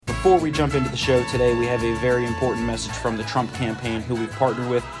Before we jump into the show today, we have a very important message from the Trump campaign, who we've partnered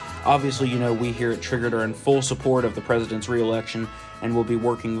with. Obviously, you know, we here at Triggered are in full support of the president's re-election and will be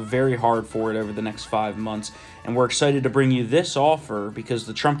working very hard for it over the next 5 months. And we're excited to bring you this offer because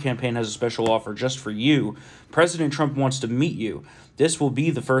the Trump campaign has a special offer just for you. President Trump wants to meet you. This will be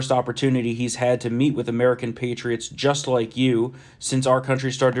the first opportunity he's had to meet with American patriots just like you since our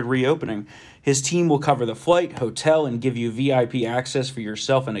country started reopening. His team will cover the flight, hotel, and give you VIP access for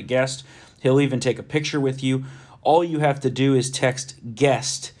yourself and a guest. He'll even take a picture with you. All you have to do is text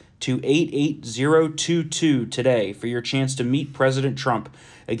GUEST to 88022 today for your chance to meet President Trump.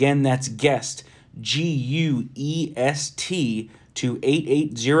 Again, that's GUEST, GUEST, to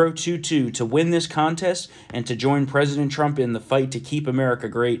 88022 to win this contest and to join President Trump in the fight to keep America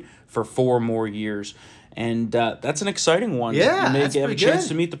great for 4 more years. And that's an exciting one. Yeah, you may that's have a pretty chance good.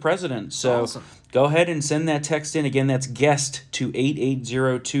 to meet the president. So Awesome. Go ahead and send that text in. Again, that's GUEST to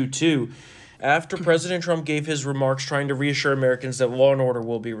 88022. After President Trump gave his remarks trying to reassure Americans that law and order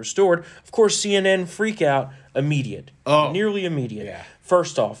will be restored, of course, CNN freak out immediate. Oh. Nearly immediate. Yeah.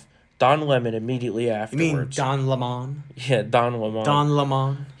 First off, Don Lemon immediately You afterwards. mean Don Lemon? Yeah, Don Lemon. Don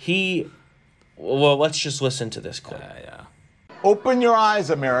Lemon? Well, let's just listen to this clip. Yeah. Open your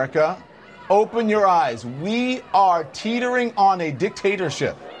eyes, America. Open your eyes. We are teetering on a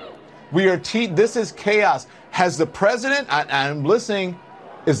dictatorship. This is chaos. Has the president, I'm listening,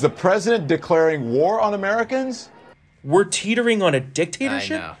 is the president declaring war on Americans? We're teetering on a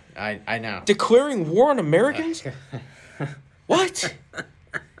dictatorship? I know. Declaring war on Americans? What?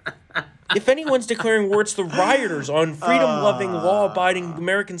 If anyone's declaring war, it's the rioters on freedom-loving, law-abiding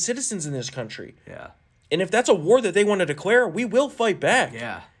American citizens in this country. Yeah. And if that's a war that they want to declare, we will fight back.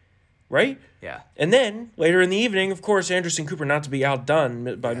 Yeah. Right? Yeah. And then, later in the evening, of course, Anderson Cooper, not to be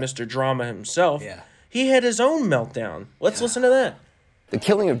outdone by Mr. Drama himself, he had his own meltdown. Let's listen to that. The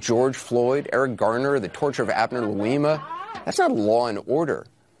killing of George Floyd, Eric Garner, the torture of Abner Louima, that's not law and order.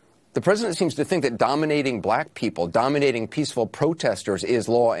 The president seems to think that dominating black people, dominating peaceful protesters is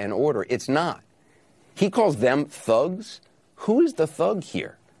law and order. It's not. He calls them thugs. Who is the thug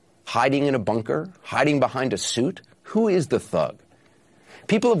here? Hiding in a bunker? Hiding behind a suit? Who is the thug?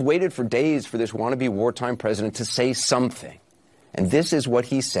 People have waited for days for this wannabe wartime president to say something. And this is what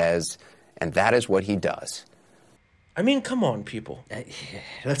he says, and that is what he does. I mean, come on, people.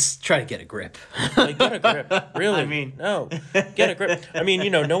 Let's try to get a grip. Like, get a grip. Really? No. Get a grip. I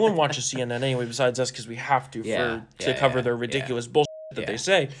mean, no one watches CNN anyway besides us because we have to to cover their ridiculous bullshit that they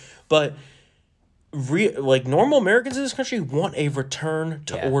say. But normal Americans in this country want a return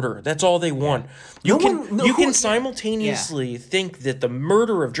to order. That's all they want. You can simultaneously think that the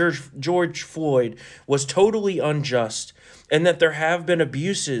murder of George Floyd was totally unjust and that there have been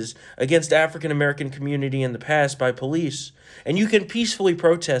abuses against African American community in the past by police, and you can peacefully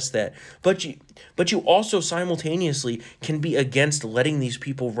protest that. But you also simultaneously can be against letting these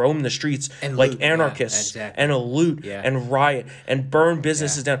people roam the streets and like loot. Anarchists and loot and riot and burn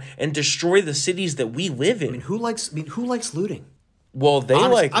businesses down and destroy the cities that we live in. I mean, who likes looting? Well, they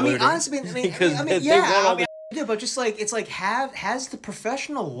like looting. Honestly, because they want all the yeah, but just like it's like has the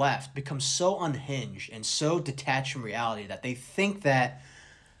professional left become so unhinged and so detached from reality that they think that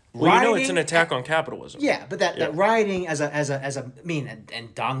it's an attack on capitalism. Yeah, but that rioting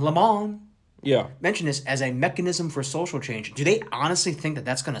and Don Lemon mentioned this as a mechanism for social change. Do they honestly think that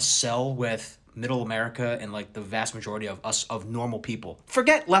that's going to sell with middle America and like the vast majority of us, of normal people?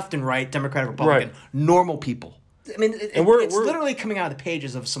 Forget left and right, Democratic, Republican, normal people. I mean, it's literally coming out of the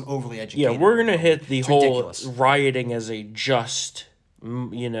pages of some overly educated. Yeah, we're going to hit the whole ridiculous. Rioting as a just,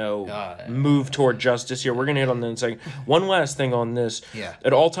 move toward justice here. We're going to hit on that in a second. One last thing on this. Yeah.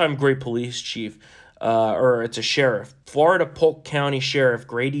 An all-time great police chief, or it's a sheriff, Florida Polk County Sheriff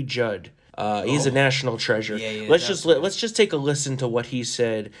Grady Judd. He's a national treasure. Let's just take a listen to what he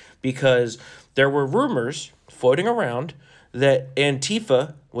said, because there were rumors floating around that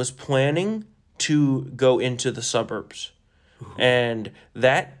Antifa was planning to go into the suburbs. And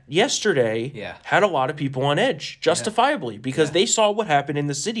that yesterday had a lot of people on edge, justifiably, because they saw what happened in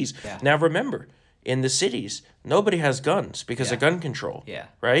the cities. Yeah. Now remember, in the cities, nobody has guns because of gun control. Yeah.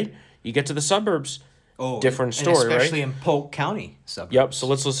 Right? You get to the suburbs, different story, right? Especially in Polk County suburbs. Yep, so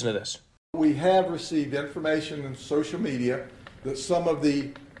let's listen to this. We have received information in social media that some of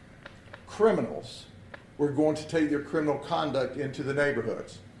the criminals were going to take their criminal conduct into the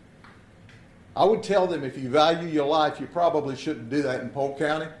neighborhoods. I would tell them, if you value your life, you probably shouldn't do that in Polk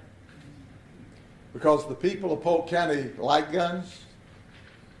County, because the people of Polk County like guns.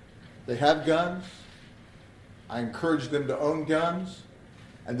 They have guns. I encourage them to own guns,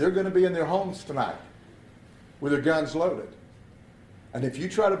 and they're going to be in their homes tonight with their guns loaded. And if you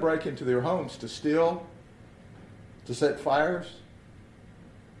try to break into their homes to steal, to set fires,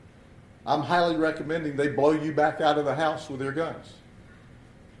 I'm highly recommending they blow you back out of the house with their guns.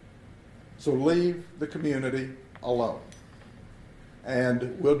 So leave the community alone.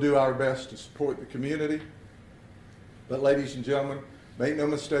 And we'll do our best to support the community. But ladies and gentlemen, make no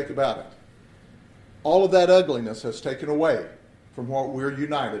mistake about it. All of that ugliness has taken away from what we're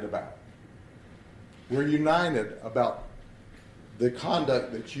united about. We're united about the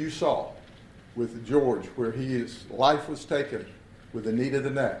conduct that you saw with George, where his life was taken with a knee to the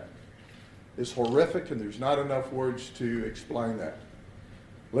neck. It's horrific, and there's not enough words to explain that.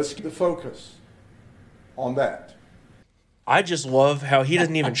 Let's keep the focus on that. I just love how he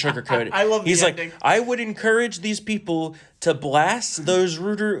doesn't even sugarcoat it. I love He's the like, ending. I would encourage these people to blast those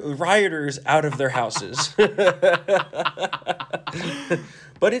rioters out of their houses.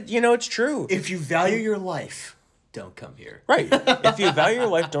 But it's true. If you value your life, don't come here. Right. If you value your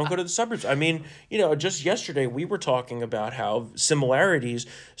life, don't go to the suburbs. I mean, just yesterday we were talking about how similarities,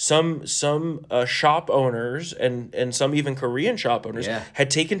 some shop owners and some even Korean shop owners had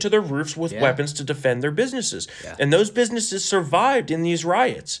taken to their roofs with weapons to defend their businesses. Yeah. And those businesses survived in these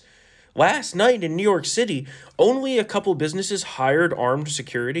riots. Last night in New York City, only a couple businesses hired armed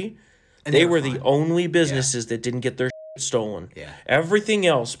security. And they were the only businesses that didn't get their stolen. Yeah. Everything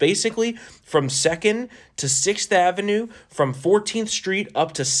else, basically from 2nd to 6th Avenue, from 14th Street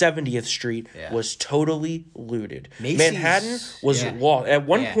up to 70th Street, was totally looted. Macy's, Manhattan was lost. At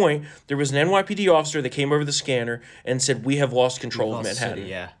one point, there was an NYPD officer that came over the scanner and said, "We have lost control of Manhattan."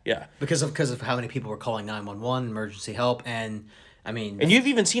 Yeah. Because of how many people were calling 911, emergency help, and I mean... And you've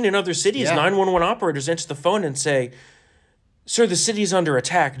even seen in other cities, 911 operators answer the phone and say, "Sir, the city's under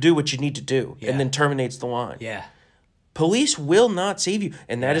attack. Do what you need to do," and then terminates the line. Yeah. Police will not save you,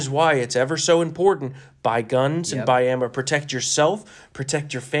 and that is why it's ever so important. Buy guns and buy ammo. Protect yourself,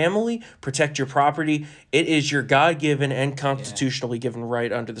 protect your family, protect your property. It is your God-given and constitutionally given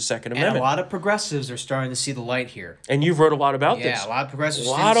right under the Second Amendment. And a lot of progressives are starting to see the light here. And you've wrote a lot about this. Yeah, a lot of progressives.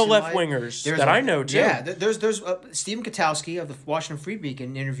 A lot of left-wingers that I know, too. Yeah, there's Stephen Katowski of the Washington Free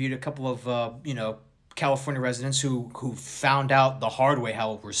Beacon interviewed a couple of, California residents who found out the hard way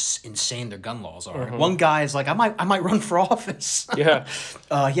how insane their gun laws are. Mm-hmm. One guy is like, I might run for office. Yeah.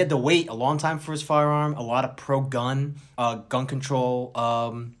 He had to wait a long time for his firearm. A lot of pro-gun, gun control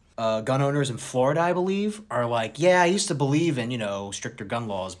gun owners in Florida, I believe, are like, I used to believe in, stricter gun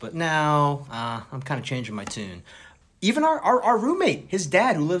laws, but now I'm kind of changing my tune. Even our roommate, his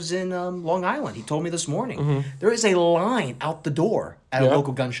dad, who lives in Long Island, he told me this morning, there is a line out the door at a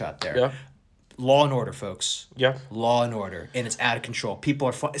local gun shop there. Yeah. Law and order, folks. Yeah. Law and order. And it's out of control. People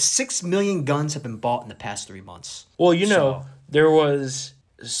are... 6 million guns have been bought in the past 3 months. Well, there was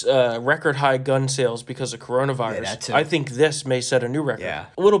record high gun sales because of coronavirus. Yeah, that too. I think this may set a new record. Yeah.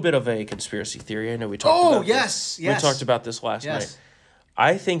 A little bit of a conspiracy theory. I know we talked about this. Yes. We talked about this last night.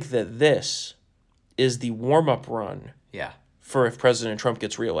 I think that this is the warm-up run for if President Trump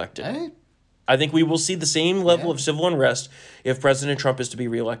gets reelected. I think we will see the same level of civil unrest if President Trump is to be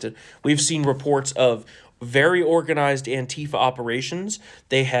reelected. We've seen reports of very organized Antifa operations.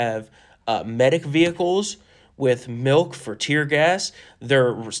 They have medic vehicles with milk for tear gas.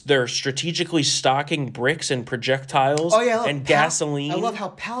 They're strategically stocking bricks and projectiles and gasoline. I love how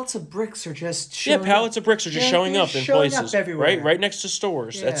pallets of bricks are just showing pallets of bricks are just showing up in places. Everywhere. Right next to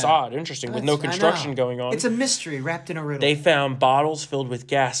stores. Yeah. That's odd, interesting, with no construction going on. It's a mystery wrapped in a riddle. They found bottles filled with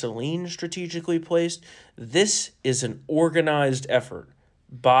gasoline strategically placed. This is an organized effort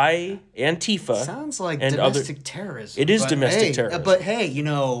by Antifa. Sounds like domestic terrorism. It is domestic terrorism. But hey,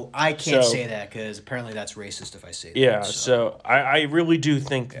 I can't say that because apparently that's racist if I say that. Yeah, so I really do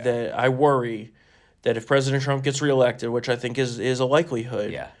think that I worry that if President Trump gets reelected, which I think is a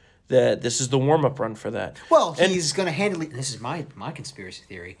likelihood, that this is the warm-up run for that. Well, he's going to handily... This is my conspiracy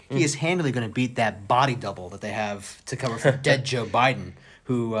theory. He is handily going to beat that body double that they have to cover for dead Joe Biden,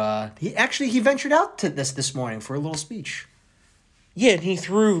 who he ventured out to this morning for a little speech. Yeah, and he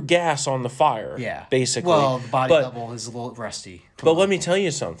threw gas on the fire, basically. Well, the body double is a little rusty. But let me tell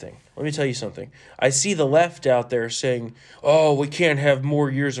you something. I see the left out there saying, we can't have more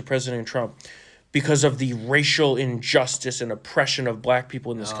years of President Trump because of the racial injustice and oppression of black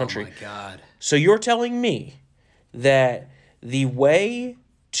people in this country. Oh, my God. So you're telling me that the way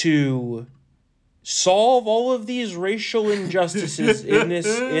to solve all of these racial injustices in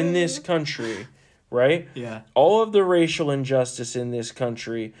this country... Right? Yeah. All of the racial injustice in this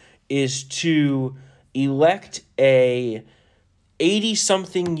country is to elect a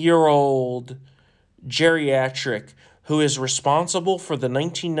 80-something-year-old geriatric who is responsible for the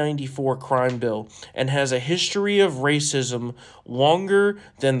 1994 crime bill and has a history of racism longer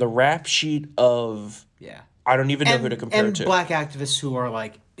than the rap sheet of... Yeah. I don't even know who to compare it to. And black activists who are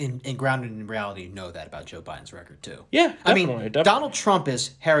like in grounded in reality know that about Joe Biden's record too. Yeah, definitely. Donald Trump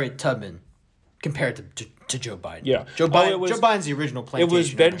is Harriet Tubman compared to Joe Biden. Yeah, Joe Biden's the original plantation. It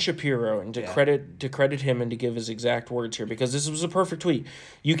was Ben Shapiro, and to credit him and to give his exact words here, because this was a perfect tweet.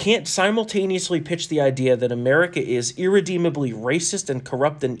 You can't simultaneously pitch the idea that America is irredeemably racist and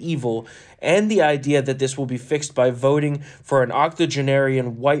corrupt and evil, and the idea that this will be fixed by voting for an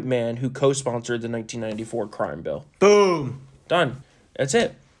octogenarian white man who co-sponsored the 1994 crime bill. Boom. Done. That's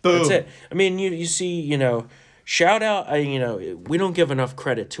it. Boom. That's it. I mean, you see, shout out, we don't give enough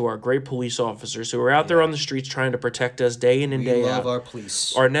credit to our great police officers who are out there on the streets trying to protect us day in and day out. We love our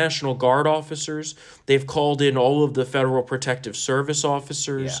police. Our National Guard officers. They've called in all of the Federal Protective Service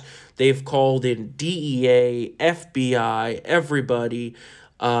officers. Yeah. They've called in DEA, FBI, everybody.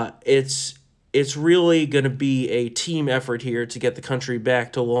 It's really going to be a team effort here to get the country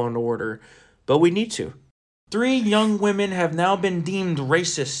back to law and order. But we need to. 3 young women have now been deemed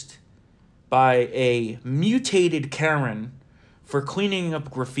racist by a mutated Karen for cleaning up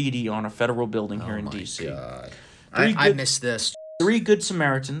graffiti on a federal building here in D.C. God. I missed this. 3 good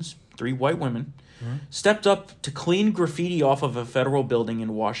Samaritans, 3 white women, stepped up to clean graffiti off of a federal building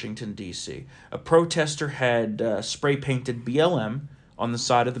in Washington, D.C. A protester had spray-painted BLM on the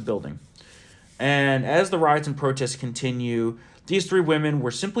side of the building. And as the riots and protests continue, these 3 women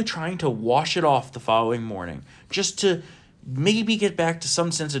were simply trying to wash it off the following morning, just to maybe get back to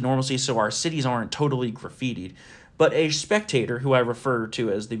some sense of normalcy so our cities aren't totally graffitied. But a spectator, who I refer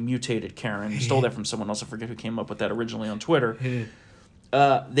to as the mutated Karen, stole that from someone else, I forget who came up with that originally on Twitter,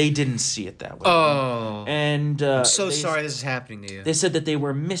 they didn't see it that way. Oh. And I'm so sorry this is happening to you. They said that they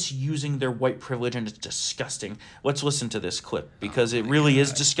were misusing their white privilege, and it's disgusting. Let's listen to this clip, because it really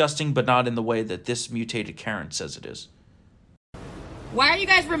is disgusting, but not in the way that this mutated Karen says it is. Why are you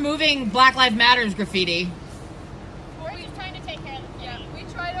guys removing Black Lives Matter's graffiti? We're just trying to take care of the graffiti. Yeah, we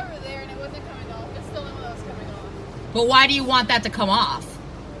tried over there and it wasn't coming off. It's still none of those coming off. But why do you want that to come off?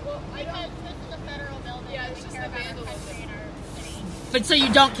 Well, because this is a federal building. Yeah, it's just a vandalism. But so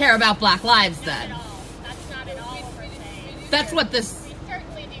you don't care about Black lives then? Not at all. That's not at all what we're saying. That's what this... We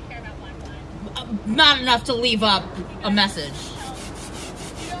certainly do care about Black lives. Not enough to leave up a message.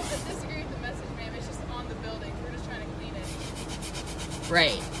 You don't disagree with the message, ma'am. It's just on the building. We're just trying to clean it.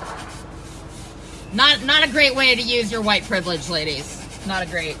 Right. Not a great way to use your white privilege, ladies. Not a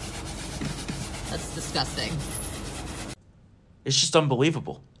great... That's disgusting. It's just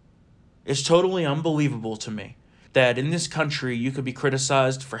unbelievable. It's totally unbelievable to me that in this country you could be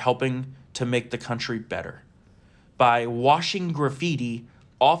criticized for helping to make the country better by washing graffiti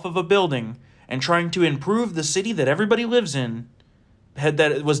off of a building and trying to improve the city that everybody lives in,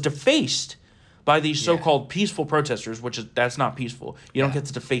 that it was defaced by these so-called peaceful protesters, that's not peaceful. You don't get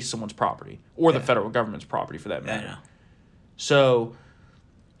to deface someone's property or the federal government's property for that matter. So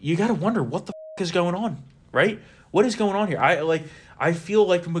you got to wonder what the is going on, right? What is going on here? I feel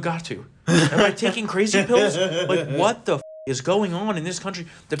like Mugatu. Am I taking crazy pills? Like, what the is going on in this country?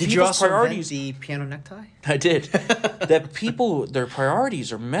 Did you also invent the piano necktie? I did. That people, their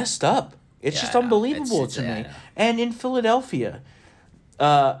priorities are messed up. It's just unbelievable to me. And in Philadelphia,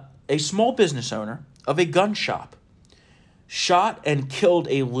 a small business owner of a gun shop shot and killed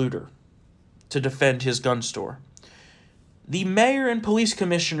a looter to defend his gun store. The mayor and police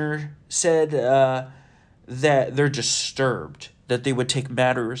commissioner said that they're disturbed that they would take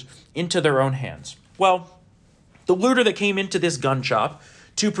matters into their own hands. Well, the looter that came into this gun shop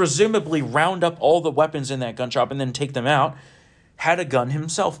to presumably round up all the weapons in that gun shop and then take them out had a gun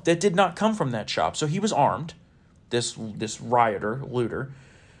himself that did not come from that shop. So he was armed. This looter,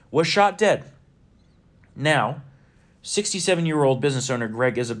 was shot dead. Now, 67-year-old business owner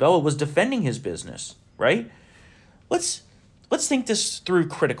Greg Isabella was defending his business, right? Let's think this through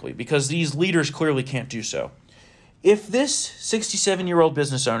critically, because these leaders clearly can't do so. If this 67-year-old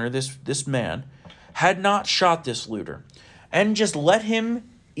business owner, this man, had not shot this looter and just let him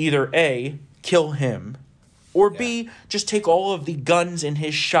either A, kill him, or B, just take all of the guns in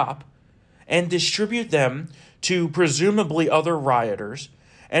his shop and distribute them to presumably other rioters,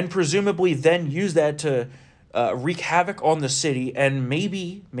 and presumably then use that to wreak havoc on the city and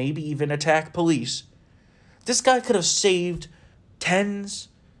maybe even attack police, this guy could have saved tens,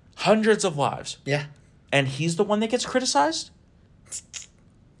 hundreds of lives. Yeah. And he's the one that gets criticized?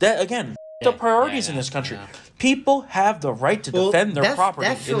 That, again, the priorities in this country. People have the right to defend their property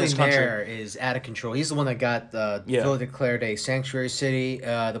in this country. Mayor is out of control. He's the one that got Philly declared a sanctuary city.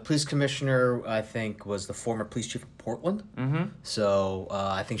 The police commissioner, I think, was the former police chief of Portland. Mm-hmm. So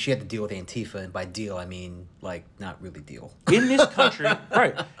I think she had to deal with Antifa, and by deal, I mean, like, not really deal. In this country,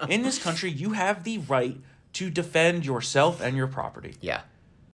 right. In this country, you have the right to defend yourself and your property. Yeah.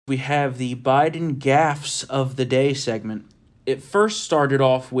 We have the Biden gaffes of the day segment. It first started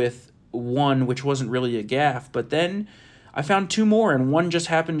off with one which wasn't really a gaffe, but then I found two more, and one just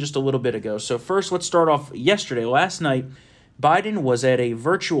happened just a little bit ago. So first, let's start off yesterday. Last night, Biden was at a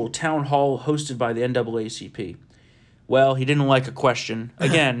virtual town hall hosted by the NAACP. Well, he didn't like a question.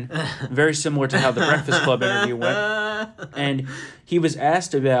 Again, very similar to how the Breakfast Club interview went. And he was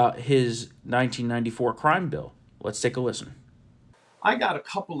asked about his 1994 crime bill. Let's take a listen. I got a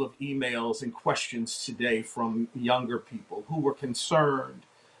couple of emails and questions today from younger people who were concerned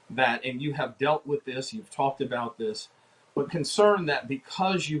that, and you have dealt with this, you've talked about this, but concerned that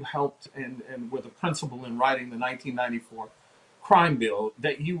because you helped and were the principal in writing the 1994 crime bill,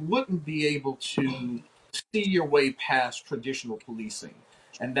 that you wouldn't be able to see your way past traditional policing,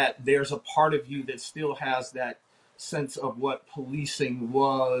 and that there's a part of you that still has that sense of what policing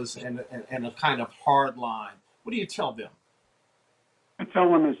was and a kind of hard line. What do you tell them? I tell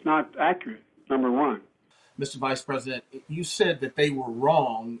them it's not accurate, number one. Mr. Vice President, you said that they were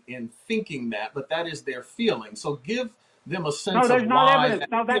wrong in thinking that, but that is their feeling. So give them a sense of why. No, there's not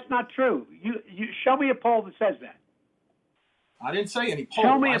evidence. No, that's not true. You show me a poll that says that. I didn't say any poll.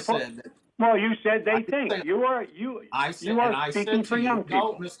 Show me a poll. That, well, you said they think. I said, you are speaking for young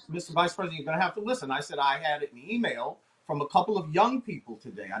people. No, Mr. Vice President, you're going to have to listen. I said I had an email from a couple of young people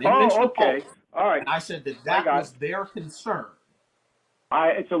today. I didn't mention the poll. All right. And I said that was their concern.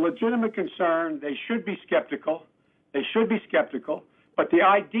 It's a legitimate concern. They should be skeptical. But the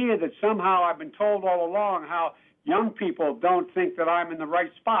idea that somehow I've been told all along how young people don't think that I'm in the right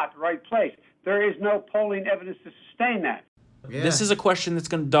spot, the right place, there is no polling evidence to sustain that. Yeah. This is a question that's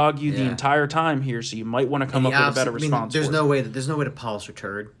going to dog you the entire time here, so you might want to come up with a better response. There's no way to polish a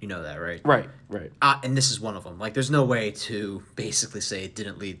turd. You know that, right? Right. And this is one of them. Like, there's no way to basically say it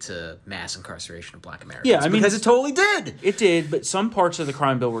didn't lead to mass incarceration of Black Americans. Yeah, I mean, because it totally did. It did, but some parts of the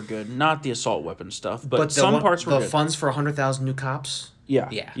crime bill were good, not the assault weapon stuff. But some parts were good. The funds for 100,000 new cops. Yeah.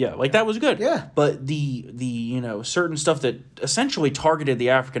 That was good. Yeah. But the certain stuff that essentially targeted the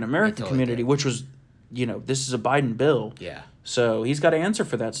African American community, which was, this is a Biden bill. Yeah. So he's got to answer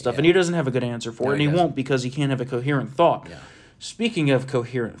for that stuff, and he doesn't have a good answer for it, and he won't because he can't have a coherent thought. Yeah. Speaking of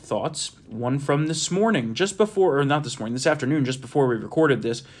coherent thoughts, one from this afternoon, just before we recorded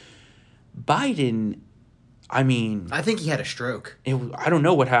this, Biden, I think he had a stroke. I don't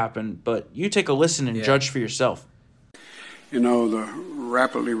know what happened, but you take a listen and judge for yourself. The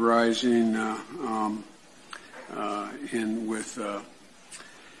rapidly rising I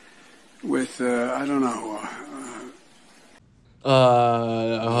don't know.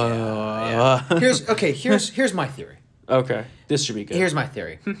 Here's my theory. Okay, this should be good. Here's my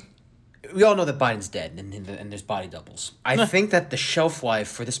theory. We all know that Biden's dead and there's body doubles. I think that the shelf life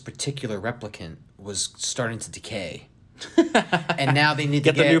for this particular replicant was starting to decay. And now they need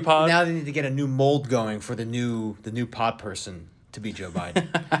to get the new pod. Now they need to get a new mold going for the new pod person to be Joe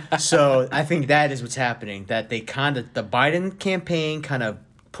Biden. So I think that is what's happening. That the Biden campaign kind of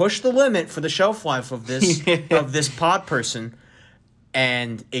pushed the limit for the shelf life of this pod person,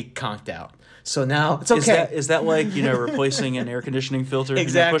 and it conked out. So now it's okay. Is that like replacing an air conditioning filter?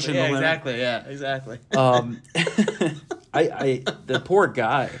 Exactly. Pushing the limit? Exactly. Yeah. Exactly. The poor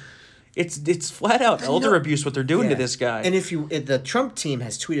guy. It's flat out elder abuse what they're doing to this guy. And if the Trump team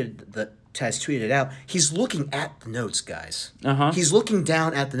has tweeted it out, he's looking at the notes, guys. He's looking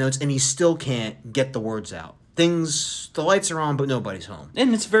down at the notes, and he still can't get the words out. The lights are on, but nobody's home.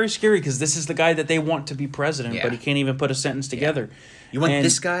 And it's very scary because this is the guy that they want to be president, but he can't even put a sentence together. You want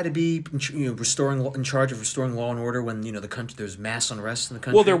this guy to be, in charge of restoring law and order when the country there's mass unrest in the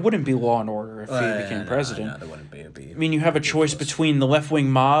country. Well, there wouldn't be law and order if he became president. No, there wouldn't be. You have a choice between the left wing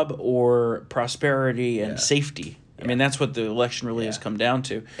mob or prosperity and safety. Yeah. That's what the election really has come down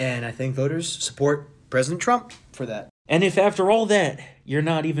to. And I think voters support President Trump for that. And if after all that, you're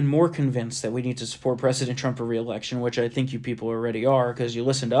not even more convinced that we need to support President Trump for re-election, which I think you people already are because you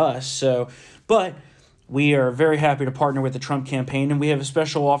listen to us. But we are very happy to partner with the Trump campaign, and we have a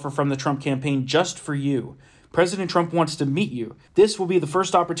special offer from the Trump campaign just for you. President Trump wants to meet you. This will be the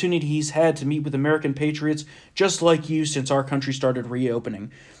first opportunity he's had to meet with American patriots just like you since our country started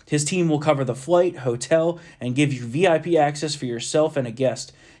reopening. His team will cover the flight, hotel, and give you VIP access for yourself and a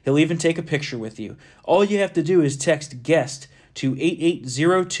guest. He'll even take a picture with you. All you have to do is text GUEST to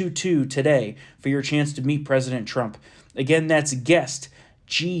 88022 today for your chance to meet President Trump. Again, that's GUEST,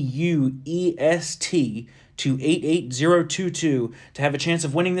 GUEST, to 88022 to have a chance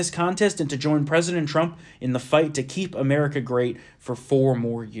of winning this contest and to join President Trump in the fight to keep America great for 4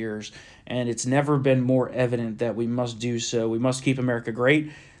 more years. And it's never been more evident that we must do so. We must keep America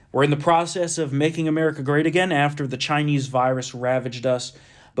great. We're in the process of making America great again after the Chinese virus ravaged us,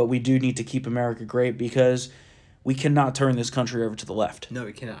 but we do need to keep America great because we cannot turn this country over to the left. No,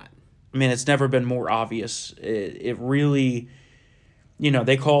 we cannot. I mean, it's never been more obvious. It really...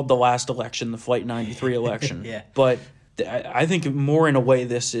 they called the last election the Flight 93 election. Yeah. But I think more in a way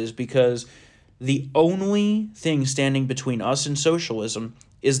this is because the only thing standing between us and socialism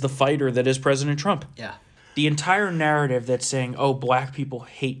is the fighter that is President Trump. Yeah. The entire narrative that's saying, oh, black people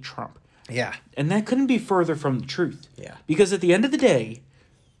hate Trump. Yeah. And that couldn't be further from the truth. Yeah. Because at the end of the day,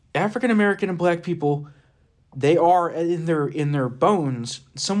 African American and black people, they are in their bones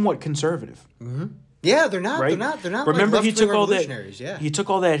somewhat conservative. Mm-hmm. Yeah, they're not. Right? They're not. Remember, like he took all that. Yeah. He took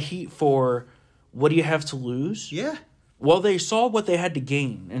all that heat for what do you have to lose? Yeah. Well, they saw what they had to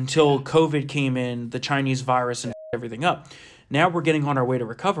gain until COVID came in, the Chinese virus, and everything up. Now we're getting on our way to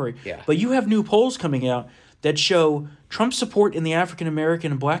recovery. Yeah. But you have new polls coming out that show Trump's support in the African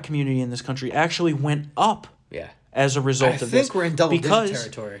American and black community in this country actually went up. Yeah. As a result of this. I think we're in double-digit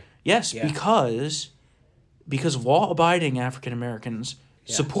territory. Yes, yeah. because law-abiding African Americans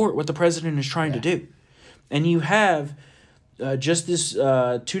support what the president is trying to do. And you have, just this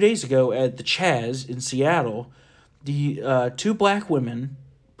 2 days ago at the Chaz in Seattle, the 2 black women,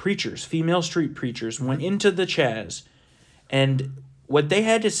 preachers, female street preachers, went into the Chaz, and what they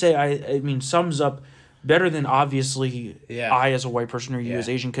had to say, I mean, sums up better than obviously I as a white person or you as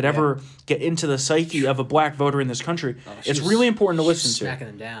Asian could ever get into the psyche of a black voter in this country. It's really important to listen to. Smacking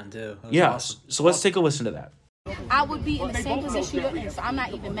them down, too. Yeah, awesome. So let's take a listen to that. I would be in the same position you're in, so I'm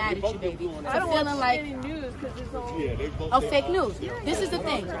not even mad at you, baby. I'm feeling like fake news. This is the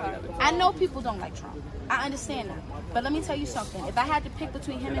thing. I know people don't like Trump. I understand that. But let me tell you something. If I had to pick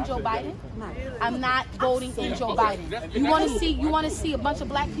between him and Joe Biden, I'm not voting in Joe Biden. You want to see a bunch of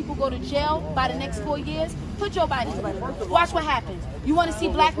black people go to jail by the next 4 years? Put Joe Biden to bed. Watch what happens. You want to see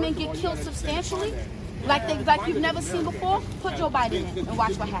black men get killed substantially? Like you've never seen before, put Joe Biden in and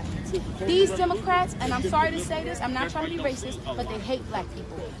watch what happens. These Democrats, and I'm sorry to say this, I'm not trying to be racist, but they hate black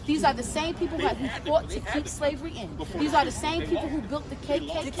people. These are the same people who fought to keep slavery in. These are the same people who built the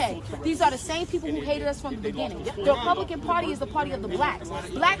KKK. These are the same people who hated us from the beginning. The Republican Party is the party of the blacks.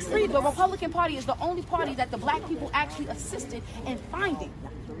 Blacks free, the Republican Party is the only party that the black people actually assisted in finding.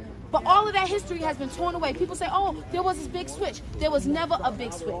 But all of that history has been torn away. People say, oh, there was this big switch. There was never a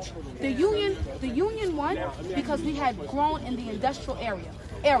big switch. The Union won because we had grown in the industrial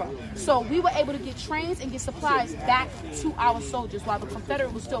era. So we were able to get trains and get supplies back to our soldiers while the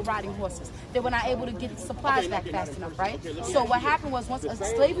Confederate was still riding horses. They were not able to get supplies back fast enough, right? So what happened was once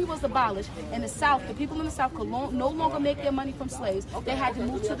slavery was abolished in the South, the people in the South could no longer make their money from slaves. They had to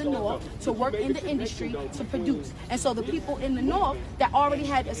move to the North to work in the industry to produce. And so the people in the North that already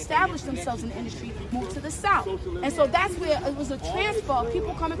had established themselves in the industry moved to the South. And so that's where it was a transfer of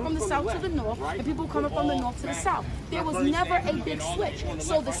people coming from the South to the North and people coming from the North to the South. There was never a big switch.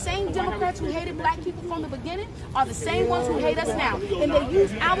 So the same Democrats who hated black people from the beginning are the same ones who hate us now. And they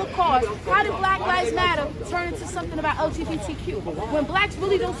use our cause. How did Black Lives Matter turn into something about LGBTQ? When blacks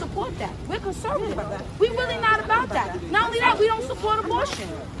really don't support that. We're conservative. We're really not about that. Not only that, we don't support abortion.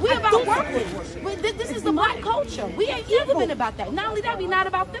 We're about working. This is the black culture. We ain't never been about that. Not only that, we're not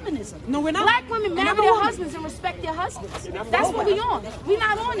about feminism. No, we're not. Black women marry their husbands and respect their husbands. That's what we on. We're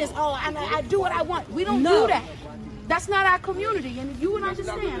not on this, oh, I do what I want. We don't do that. That's not our community, and you would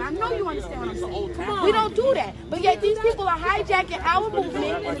understand. I know you understand what I'm saying. Come on. We don't do that. But yet these people are hijacking our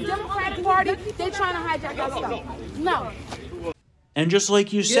movement, and the Democratic Party, they're trying to hijack our stuff. No. And just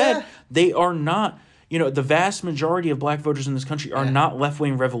like you said, they are not, the vast majority of black voters in this country are not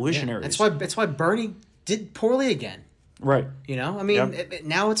left-wing revolutionaries. That's why Bernie did poorly again. Right. Now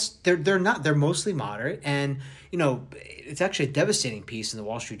they're mostly moderate, and it's actually a devastating piece in the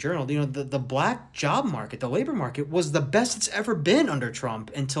Wall Street Journal. The black job market, the labor market, was the best it's ever been under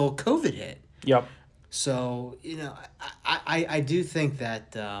Trump until COVID hit. Yep. So I do think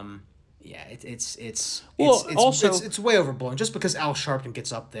that it's way overblown just because Al Sharpton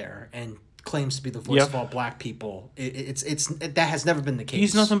gets up there and claims to be the voice of all black people. That has never been the case.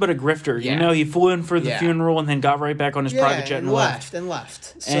 He's nothing but a grifter. Yeah. You know, he flew in for the funeral and then got right back on his private jet and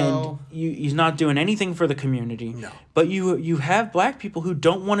left. So he's not doing anything for the community. No. But you have black people who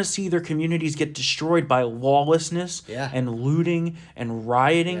don't want to see their communities get destroyed by lawlessness and looting and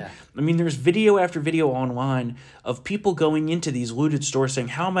rioting. Yeah. I mean, there's video after video online of people going into these looted stores saying,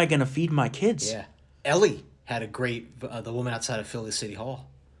 "How am I going to feed my kids?" Yeah. Ellie had a great the woman outside of Philly City Hall.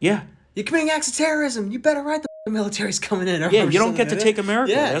 Yeah. You're committing acts of terrorism. You better ride the military's coming in. Yeah, you don't get to take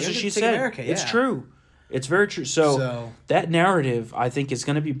America. That's what she said. America, It's true. It's very true. So that narrative, I think, is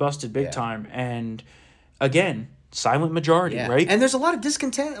going to be busted big time. And again, silent majority, right? And there's a lot of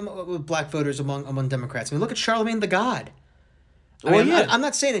discontent with black voters among Democrats. I mean, look at Charlemagne the God. I'm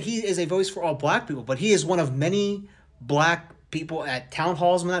not saying that he is a voice for all black people, but he is one of many black people at town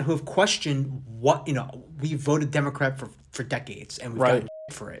halls and that who have questioned what, we voted Democrat for decades and we've gotten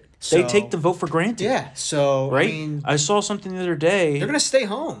for it. So, they take the vote for granted. Yeah. So right. I saw something the other day. They're gonna stay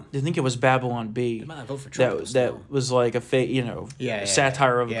home. I think it was Babylon B. They might not vote for Trump. That was like a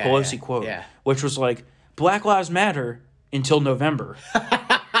satire of a Pelosi quote, which was like Black Lives Matter until November.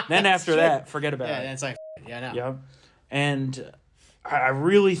 Then after that, forget about it. Yeah, it's like I know. Yeah, and I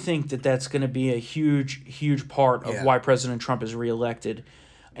really think that that's going to be a huge part of why President Trump is reelected.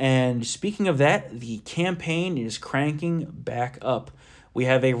 And speaking of that, the campaign is cranking back up. We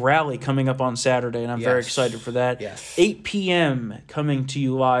have a rally coming up on Saturday, and I'm very excited for that. Yes. 8 p.m. coming to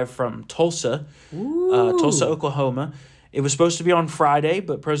you live from Tulsa, Oklahoma. It was supposed to be on Friday,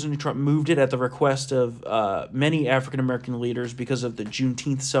 but President Trump moved it at the request of many African-American leaders because of the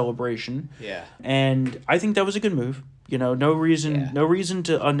Juneteenth celebration. Yeah. And I think that was a good move. No reason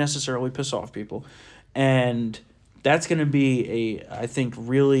to unnecessarily piss off people. And that's going to be I think,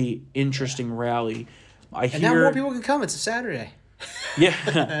 really interesting rally. And now more people can come. It's a Saturday.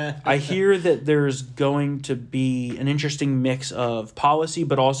 Yeah. I hear that there's going to be an interesting mix of policy,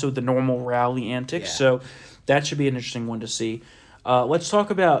 but also the normal rally antics. Yeah. So that should be an interesting one to see. Let's talk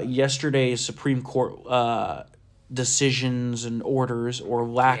about yesterday's Supreme Court decisions and orders or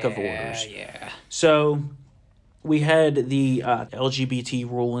lack of orders. Yeah. So we had the LGBT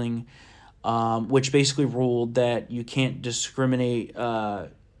ruling, which basically ruled that you can't discriminate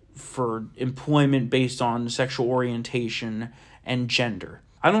for employment based on sexual orientation and gender.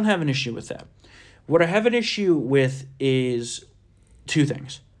 I don't have an issue with that. What I have an issue with is two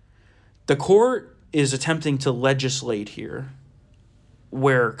things. The court is attempting to legislate here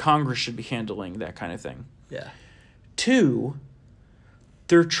where Congress should be handling that kind of thing. Yeah. Two,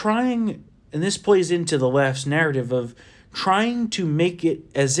 they're trying, and this plays into the left's narrative of trying to make it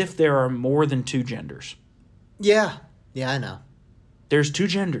as if there are more than two genders. Yeah. Yeah, I know. There's two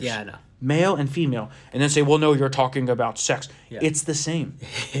genders. Yeah, I know. Male and female. And then say, well, no, you're talking about sex. Yeah. It's the same.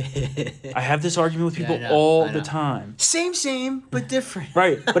 I have this argument with people all the time. Same, but different.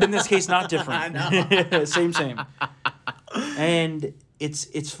 Right. But in this case, not different. I know. Same. And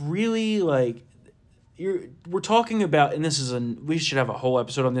it's really like, we're talking about, and we should have a whole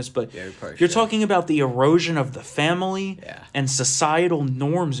episode on this, but you're talking about the erosion of the family and societal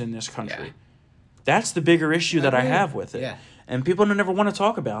norms in this country. Yeah. That's the bigger issue that I have with it. Yeah. And people don't ever want to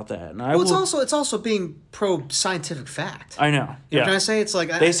talk about that. And it's also being pro scientific fact. I know. You know what I'm trying to say? It's like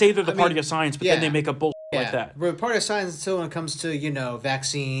they say they're the party of science, but then they make up bullshit like that. We're the party of science until when it comes to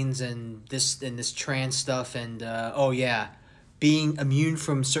vaccines and this trans stuff and being immune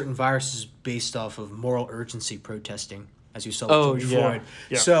from certain viruses based off of moral urgency protesting, as you saw with George Floyd.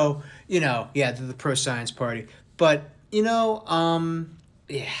 Yeah. So they're the pro science party, but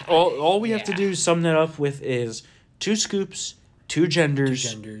all we have to do sum that up with is 2 scoops. 2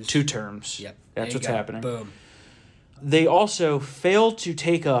 genders, 2 terms. Yep. That's what's happening. Boom. They also failed to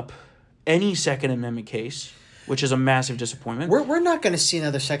take up any Second Amendment case, which is a massive disappointment. We're not going to see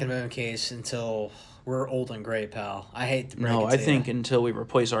another Second Amendment case until we're old and gray, pal. I hate to break it to you. I think until we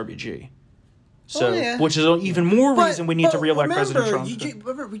replace RBG. So, which is even more reason we need to reelect President Trump.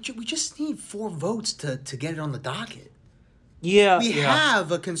 We just need 4 votes to get it on the docket. Yeah, we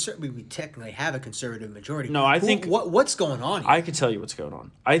have a we technically have a conservative majority. No, I think what's going on here? I could tell you what's going on.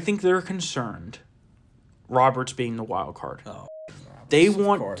 I think they're concerned. Roberts being the wild card. Oh, they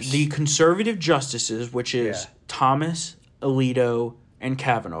want the conservative justices, which is Thomas, Alito, and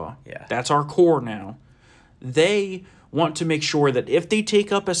Kavanaugh. Yeah, that's our core now. They want to make sure that if they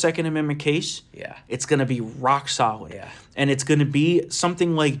take up a Second Amendment case, it's going to be rock solid. Yeah, and it's going to be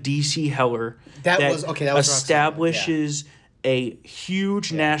something like D.C. Heller that establishes a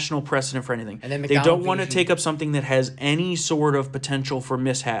huge national precedent for anything. And then they don't want to take up something that has any sort of potential for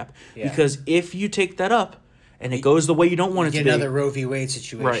mishap. Yeah. Because if you take that up and it goes the way you don't want it to be. Another Roe v. Wade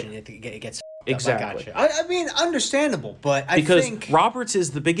situation. Right. It gets exactly. I mean, understandable, but because Roberts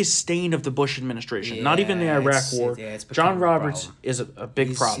is the biggest stain of the Bush administration. Not even the Iraq War. John Roberts is a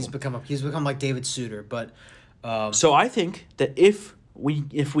big problem. He's become like David Souter, but. So I think that if we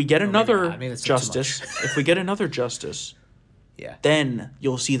get another justice, if we get another justice, then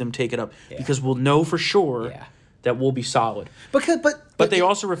you'll see them take it up because we'll know for sure that we'll be solid. But they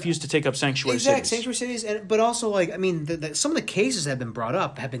also refuse to take up sanctuary cities. Sanctuary cities, but also like I mean, some of the cases that have been brought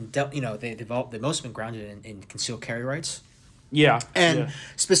up have been dealt. You know, they most have been grounded in concealed carry rights. Yeah, and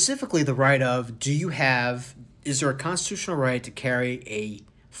specifically the right of is there a constitutional right to carry a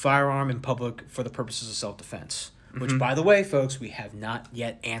firearm in public for the purposes of self-defense? Which, by the way, folks, we have not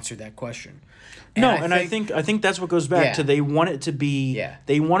yet answered that question. And I think that's what goes back to they want it to be.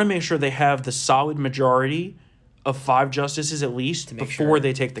 They want to make sure they have the solid majority of 5 justices at least before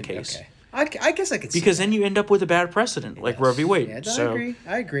they take the case. Okay. I guess I could see because that. then you end up with a bad precedent like Roe v. Wade. Yeah,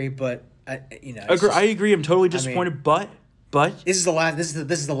 I agree, but I agree. I'm totally disappointed, but this is the last. This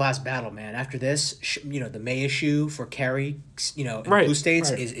is the last battle, man. After this, the May issue for carry, in blue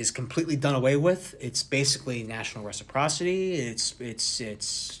states is completely done away with. It's basically national reciprocity.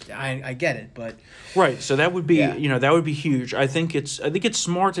 I get it, but so that would be that would be huge. I think it's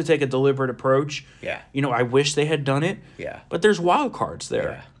smart to take a deliberate approach. I wish they had done it. But there's wild cards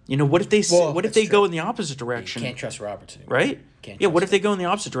there. What if they go in the opposite direction? You can't trust Roberts anymore. Right? What if they go in the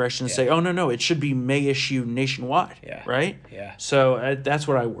opposite direction and say, oh, no, it should be May issue nationwide, right? Yeah. So that's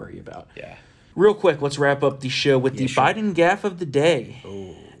what I worry about. Yeah. Real quick, let's wrap up the show with the Biden gaffe of the day.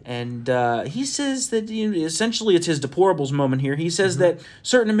 Ooh. And he says that essentially it's his deplorables moment here. He says that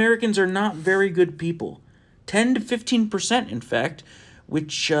certain Americans are not very good people. 10 to 15%, in fact,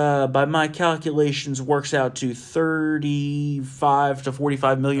 which by my calculations works out to 35 to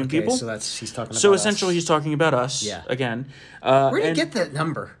 45 million people. So he's talking about So essentially he's talking about us again. Where did you get that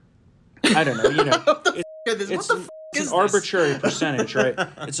number? I don't know. It's an arbitrary percentage, right?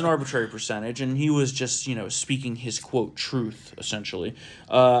 It's an arbitrary percentage, and he was just, speaking his, quote, truth, essentially.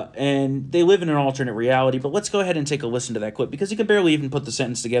 And they live in an alternate reality, but let's go ahead and take a listen to that clip, because he can barely even put the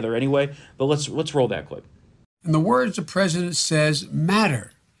sentence together anyway, but let's roll that clip. And the words the president says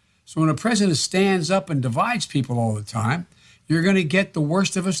matter. So when a president stands up and divides people all the time, you're going to get the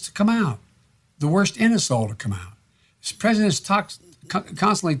worst of us to come out, the worst in us all to come out. This president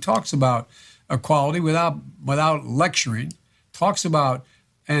constantly talks about equality without lecturing, talks about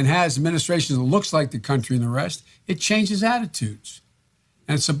and has administration that looks like the country and the rest. It changes attitudes.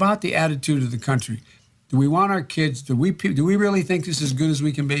 And it's about the attitude of the country. Do we want our kids, do we really think this is as good as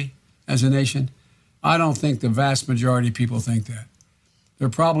we can be as a nation? I don't think the vast majority of people think that. There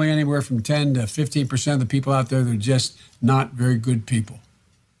are probably anywhere from 10 to 15% of the people out there that are just not very good people.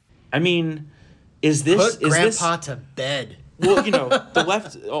 I mean, is this... Put Grandpa to bed. Well, the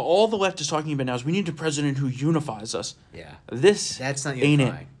left, all the left is talking about now is we need a president who unifies us. Yeah. That's not ain't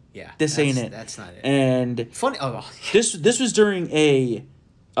unifying. It. Yeah. This ain't it. That's not it. And... Funny. Oh. This was during a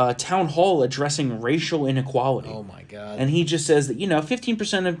town hall addressing racial inequality. Oh, my God. And he just says that,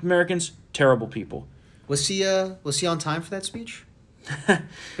 15% of Americans, terrible people. Was he on time for that speech?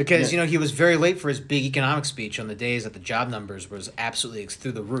 Because, he was very late for his big economic speech on the days that the job numbers was absolutely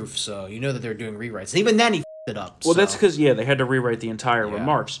through the roof. So, that they're doing rewrites. And even then, he f***ed it up. Well, that's because, they had to rewrite the entire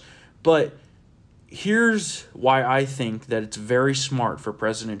remarks. But here's why I think that it's very smart for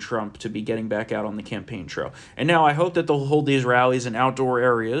President Trump to be getting back out on the campaign trail. And now I hope that they'll hold these rallies in outdoor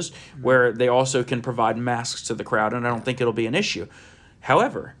areas where they also can provide masks to the crowd, and I don't think it'll be an issue.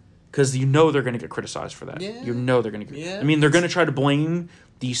 However, because they're going to get criticized for that. Yeah. They're going to get... I mean, they're going to try to blame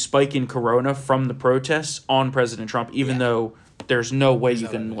the spike in corona from the protests on President Trump, even though there's no way you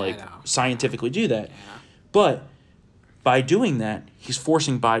can, scientifically do that. Yeah. But by doing that, he's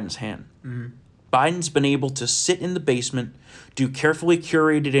forcing Biden's hand. Mm-hmm. Biden's been able to sit in the basement, do carefully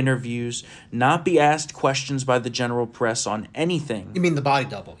curated interviews, not be asked questions by the general press on anything. You mean the body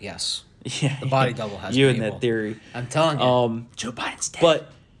double? Yes. Yeah. The body double has you and that theory. I'm telling you. Joe Biden's dead.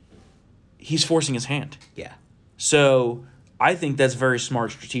 But he's forcing his hand. Yeah. So I think that's very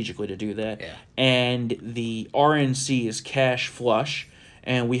smart strategically to do that. Yeah. And the RNC is cash flush,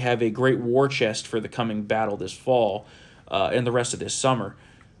 and we have a great war chest for the coming battle this fall and the rest of this summer.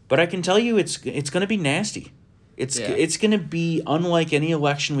 But I can tell you it's going to be nasty. It's going to be unlike any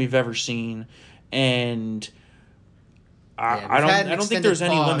election we've ever seen, and I don't think there's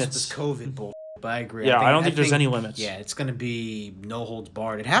any limits. This COVID bull, but I agree. Yeah, I don't think there's any limits. Yeah, it's going to be no holds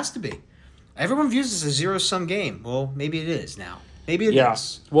barred. It has to be. Everyone views this as a zero-sum game. Well, maybe it is now. Maybe it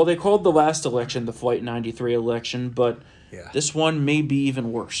is. Well, they called the last election the Flight 93 election, but This one may be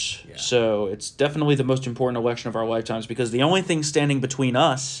even worse. Yeah. So it's definitely the most important election of our lifetimes, because the only thing standing between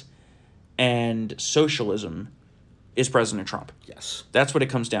us and socialism is President Trump. Yes. That's what it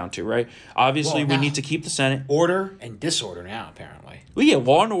comes down to, right? Obviously, we need to keep the Senate. Order and disorder now, apparently. Well, yeah,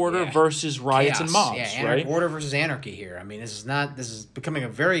 law and order versus riots and mobs, right? Order versus anarchy here. I mean, this is becoming a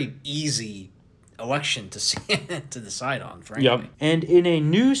very easy election to decide on, frankly. Yep. And in a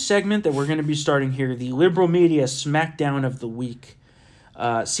new segment that we're going to be starting here, the liberal media smackdown of the week,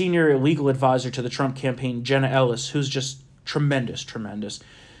 senior legal advisor to the Trump campaign, Jenna Ellis, who's just tremendous,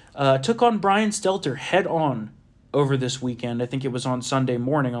 took on Brian Stelter head on over this weekend. I think it was on Sunday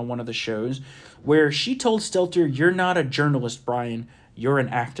morning on one of the shows, where she told Stelter, "You're not a journalist, Brian. You're an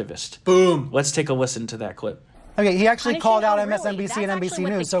activist." Boom. Let's take a listen to that clip. Okay, he actually called out MSNBC and NBC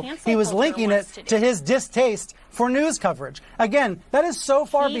News, so he was linking it to his distaste for news coverage. Again, that is so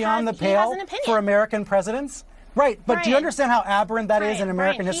far beyond the pale for American presidents. Right, but Brian, do you understand how aberrant that is in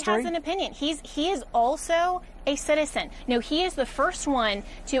American history? He has an opinion. He is also a citizen. No, he is the first one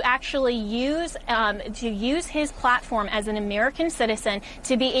to actually use his platform as an American citizen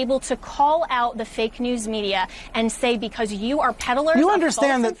to be able to call out the fake news media and say, because you are peddlers you of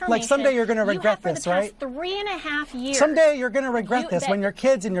understand false that, like, someday you're going to regret this, right? For the past 3.5 years. Someday you're going to regret this when your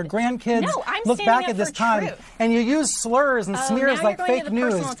kids and your grandkids look back at this time and you use slurs and smears like fake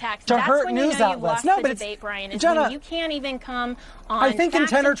news to hurt news outlets. No, but debate, Brian, Jenna, you can't even come on. I think in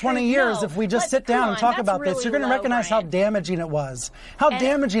 10 or 20 years, if we just sit down and talk about this, you're going to recognize how damaging it was.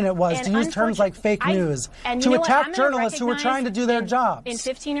 Damaging it was to use terms like fake news, to attack journalists who were trying to do their jobs. In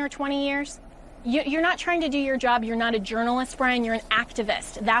 15 or 20 years, you're not trying to do your job. You're not a journalist, Brian. You're an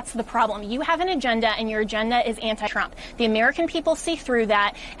activist. That's the problem. You have an agenda, and your agenda is anti-Trump. The American people see through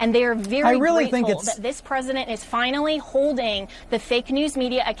that, and they are very grateful that this president is finally holding the fake news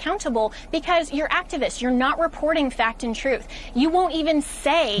media accountable, because you're activists. You're not reporting fact and truth. You won't even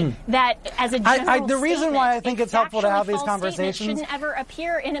say that as a general the reason why I think it's helpful to have these conversations shouldn't ever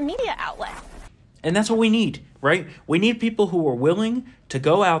appear in a media outlet. And that's what we need, right? We need people who are willing to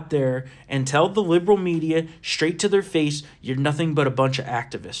go out there and tell the liberal media straight to their face, you're nothing but a bunch of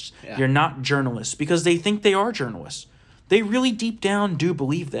activists. Yeah. You're not journalists, because they think they are journalists. They really deep down do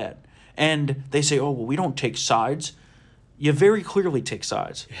believe that. And they say, oh, well, we don't take sides. You very clearly take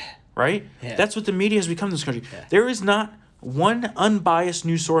sides, right? Yeah. That's what the media has become in this country. Yeah. There is not one unbiased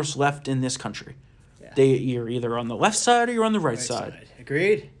news source left in this country. Yeah. You're either on the left side or you're on the right side.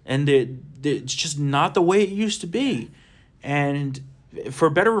 Agreed. And it's just not the way it used to be. And for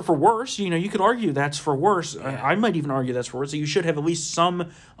better or for worse, you could argue that's for worse. Yeah. I might even argue that's for worse. So you should have at least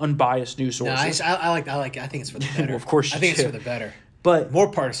some unbiased news sources. No, I think it's for the better. Well, of course I think it's for the better. But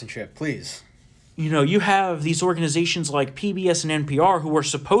more partisanship, please. You have these organizations like PBS and NPR who are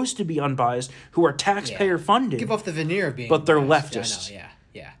supposed to be unbiased, who are taxpayer funded. Give off the veneer of being but they're leftist. Yeah, I know,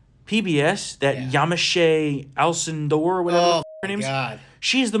 yeah. PBS, Yamishay Alcindor, or whatever her name is.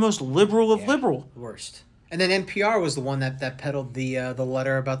 She's the most liberal of liberal. Worst. And then NPR was the one that peddled the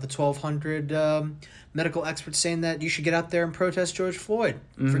letter about the 1,200 medical experts saying that you should get out there and protest George Floyd.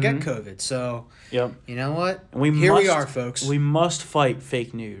 Forget COVID. So, you know what? And we are, folks. We must fight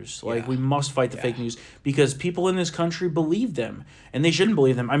fake news. We must fight the fake news, because people in this country believe them, and they shouldn't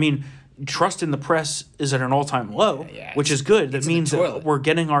believe them. I mean, trust in the press is at an all-time low, which is good. That means that we're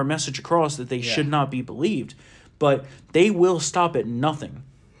getting our message across that they should not be believed. But they will stop at nothing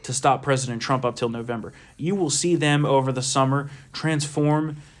to stop President Trump up till November. You will see them over the summer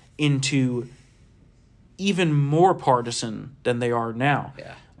transform into even more partisan than they are now.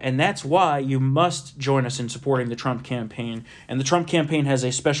 Yeah. And that's why you must join us in supporting the Trump campaign. And the Trump campaign has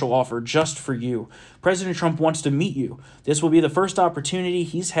a special offer just for you. President Trump wants to meet you. This will be the first opportunity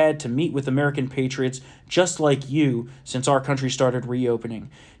he's had to meet with American patriots just like you since our country started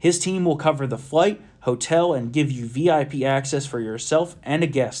reopening. His team will cover the flight, hotel, and give you VIP access for yourself and a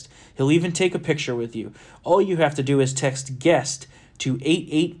guest. He'll even take a picture with you. All you have to do is text GUEST to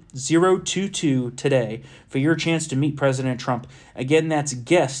 88022 today for your chance to meet President Trump. Again, that's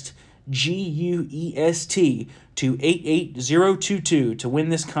GUEST, GUEST, to 88022 to win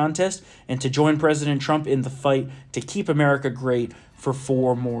this contest and to join President Trump in the fight to keep America great for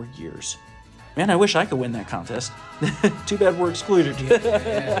 4 more years. Man, I wish I could win that contest. Too bad we're excluded.